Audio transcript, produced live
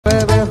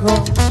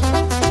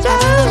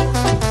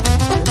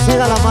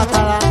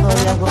está dando,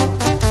 viejo.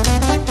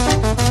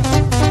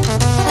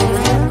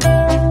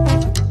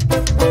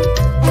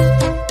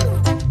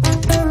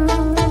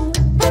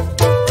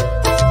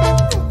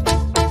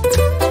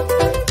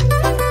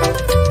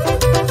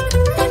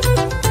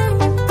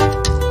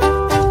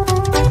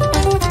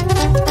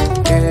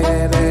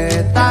 Qué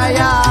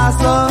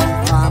detallazo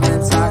a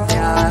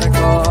mensajear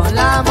con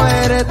la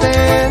muerte.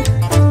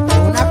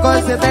 Una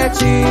colt, siete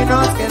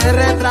chinos que de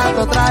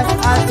retrato trae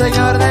al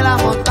señor de la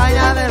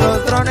montaña, de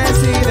los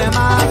drones y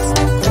demás.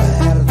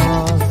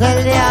 Cuernos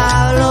del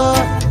diablo,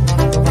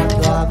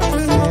 junto a mi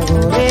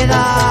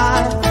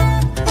seguridad.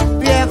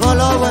 Viejo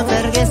lobo en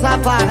verguiza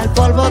para el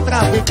polvo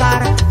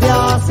traficar.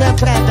 Dios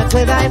siempre me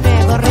cuida y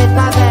mi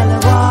gorrita de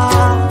leguá.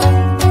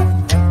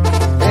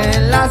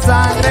 En la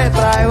sangre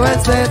traigo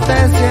el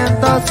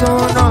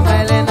 701,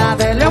 melena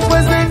de león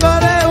pues vengo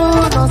de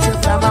uno.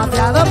 Siempre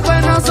amafiado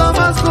pues no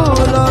somos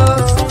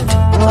culos.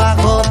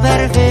 Bajo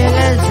perfil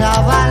el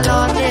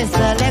chavalón y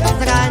se le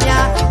extraña,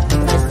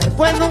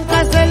 pues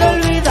nunca se le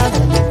olvida,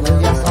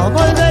 delicos ya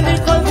somos,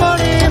 delicos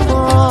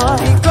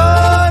morimos. Y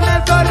con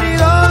el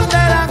corridón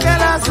del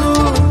Ángel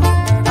Azul,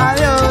 a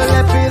Dios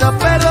le pido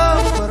perdón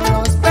por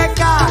los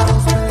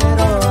pecados,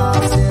 pero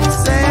así es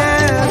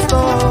esto.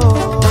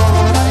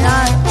 Ay,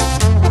 ay.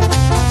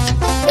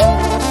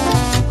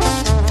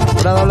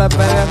 Pura Doble P,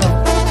 viejo.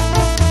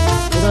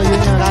 Puro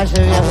Junior H,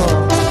 viejo.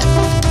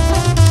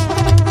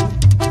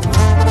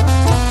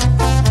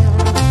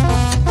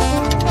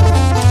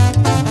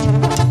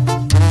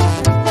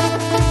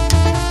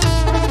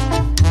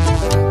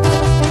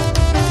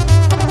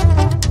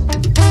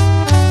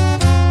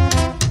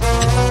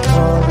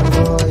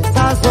 Rolls-Royce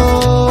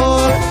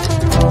azul,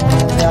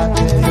 de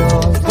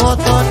aquellos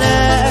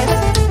botones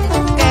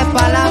que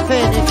pa' la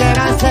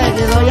finiquera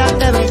enseguido ya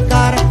te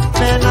brincar.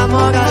 Me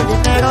enamora el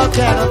dinero,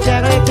 quiero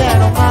y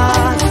quiero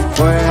más.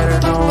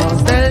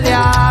 Cuernos del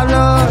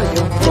diablo y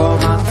un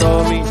comando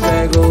mi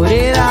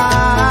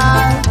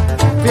seguridad.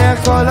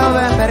 Viejo lobo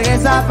en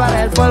verguiza para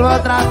el polvo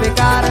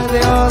traficar.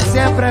 Dios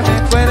siempre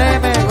me cuide y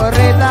me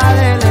gorrita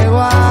de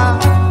legua.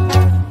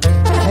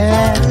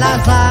 En la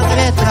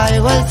sangre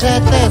traigo el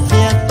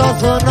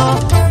 701.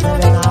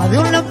 De de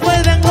un lampo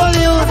y vengo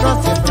de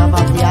uno. Siempre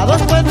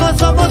amafiados pues no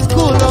somos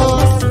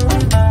culos.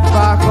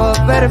 Bajo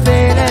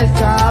perfil el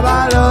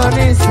chavalón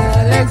y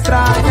se le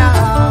extraña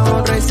a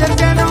un rey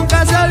que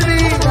nunca se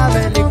olvida.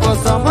 Bélicos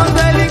somos,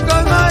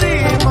 bélicos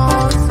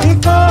morimos. Y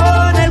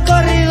con el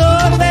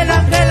corridón del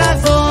Ángel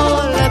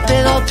Azul le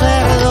pido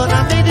perdón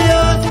a mi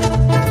Dios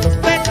por los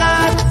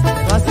pecados,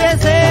 no así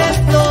es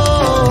esto.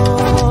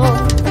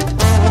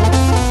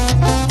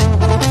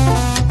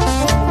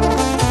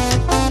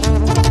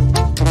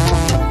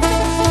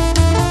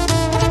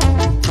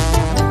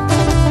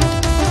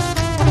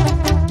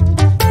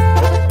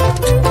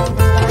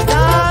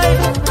 Ay,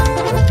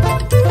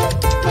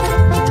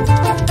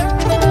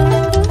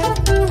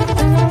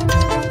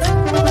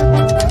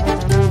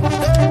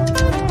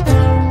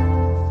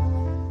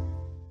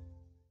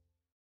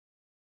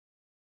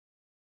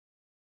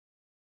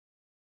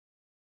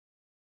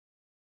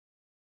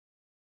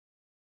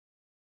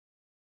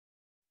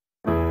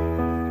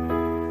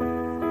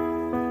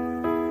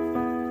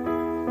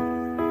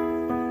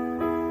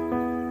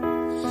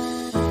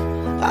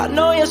 I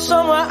know you're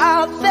somewhere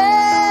out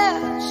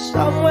there,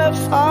 somewhere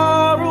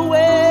far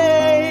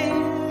away.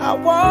 I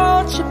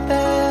want you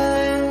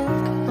back,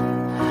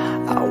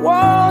 I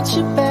want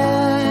you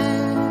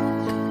back.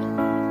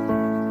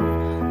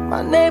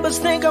 My neighbors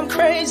think I'm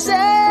crazy,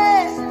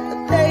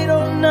 but they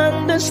don't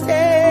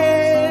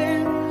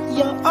understand.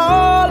 You're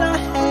all I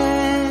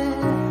had,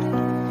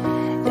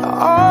 you're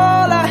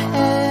all I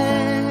had.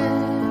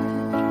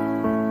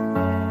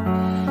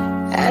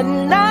 At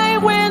night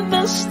when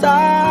the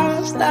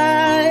stars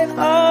light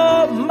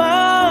up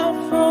my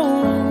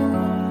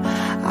room,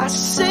 I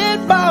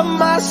sit by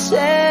myself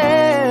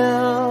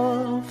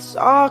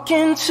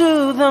talking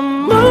to the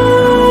moon,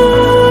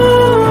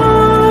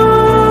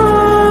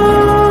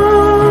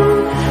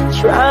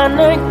 trying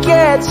to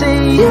get to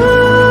you.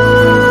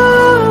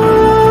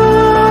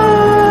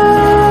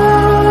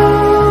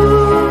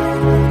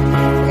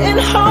 In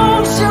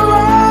hopes you're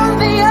on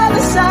the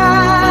other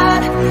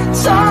side,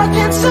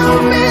 talking to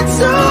me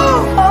too.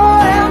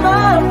 Or am I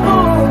a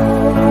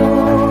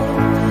fool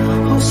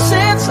who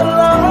sits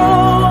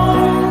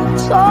alone,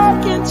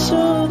 talking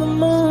to the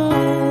moon?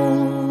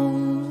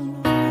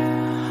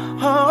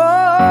 Oh,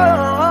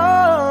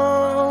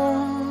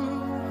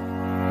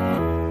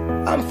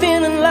 I'm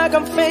feeling like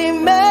I'm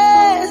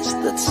famous,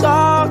 the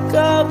talk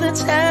of the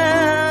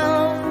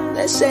town.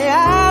 They say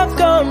I've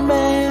gone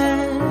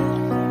mad,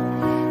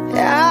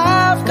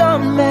 yeah, I've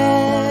gone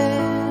mad.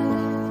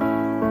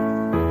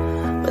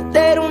 But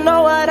they don't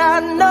know what I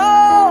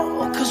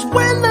know, 'cause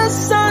when the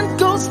sun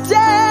goes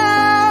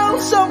down,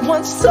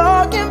 someone's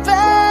talking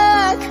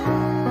back.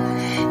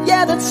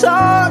 Yeah, they're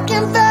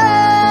talking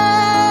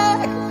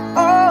back.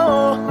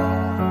 Oh,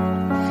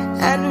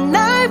 at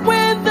night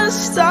when the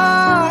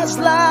stars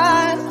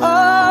light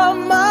up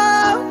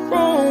my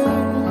room,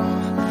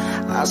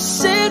 I I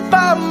sit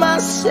by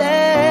myself,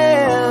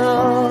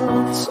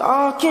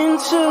 talking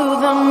to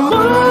the moon,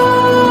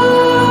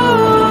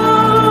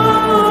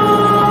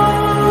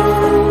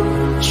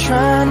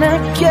 trying to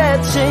get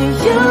to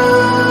you.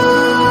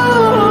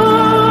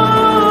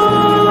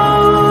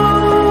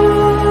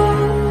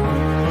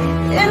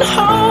 In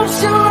hopes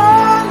you're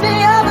on the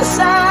other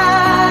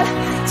side,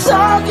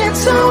 talking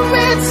to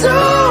me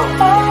too.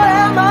 Or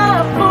am I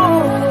a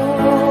fool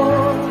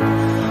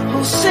who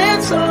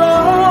sits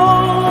alone,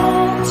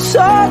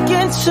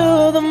 talking to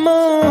the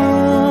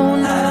moon?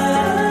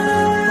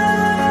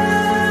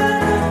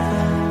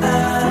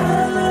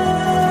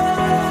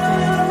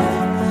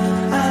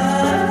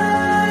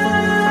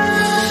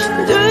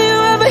 Do you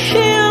ever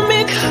hear me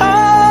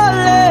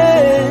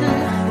calling?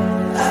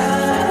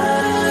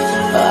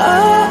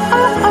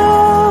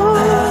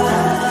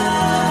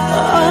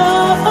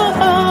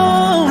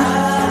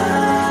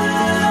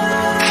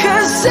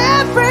 Cause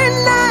every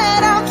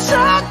night I'm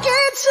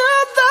talking to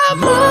the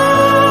moon,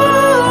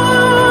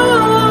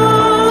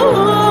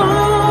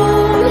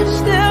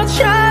 still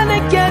trying to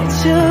get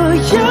to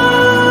you.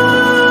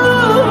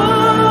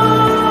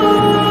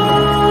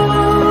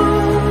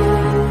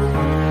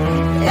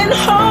 In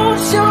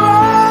hopes you're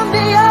on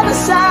the other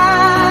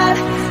side,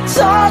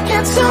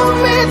 talking to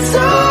me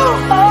too.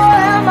 Or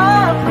am I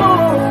a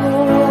fool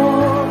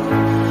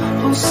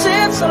who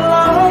sits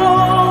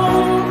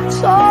alone,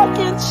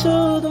 talking to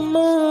the moon?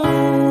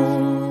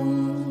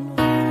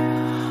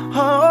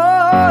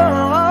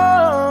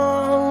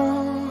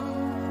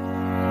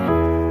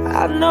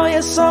 I know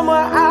you're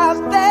somewhere out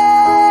there.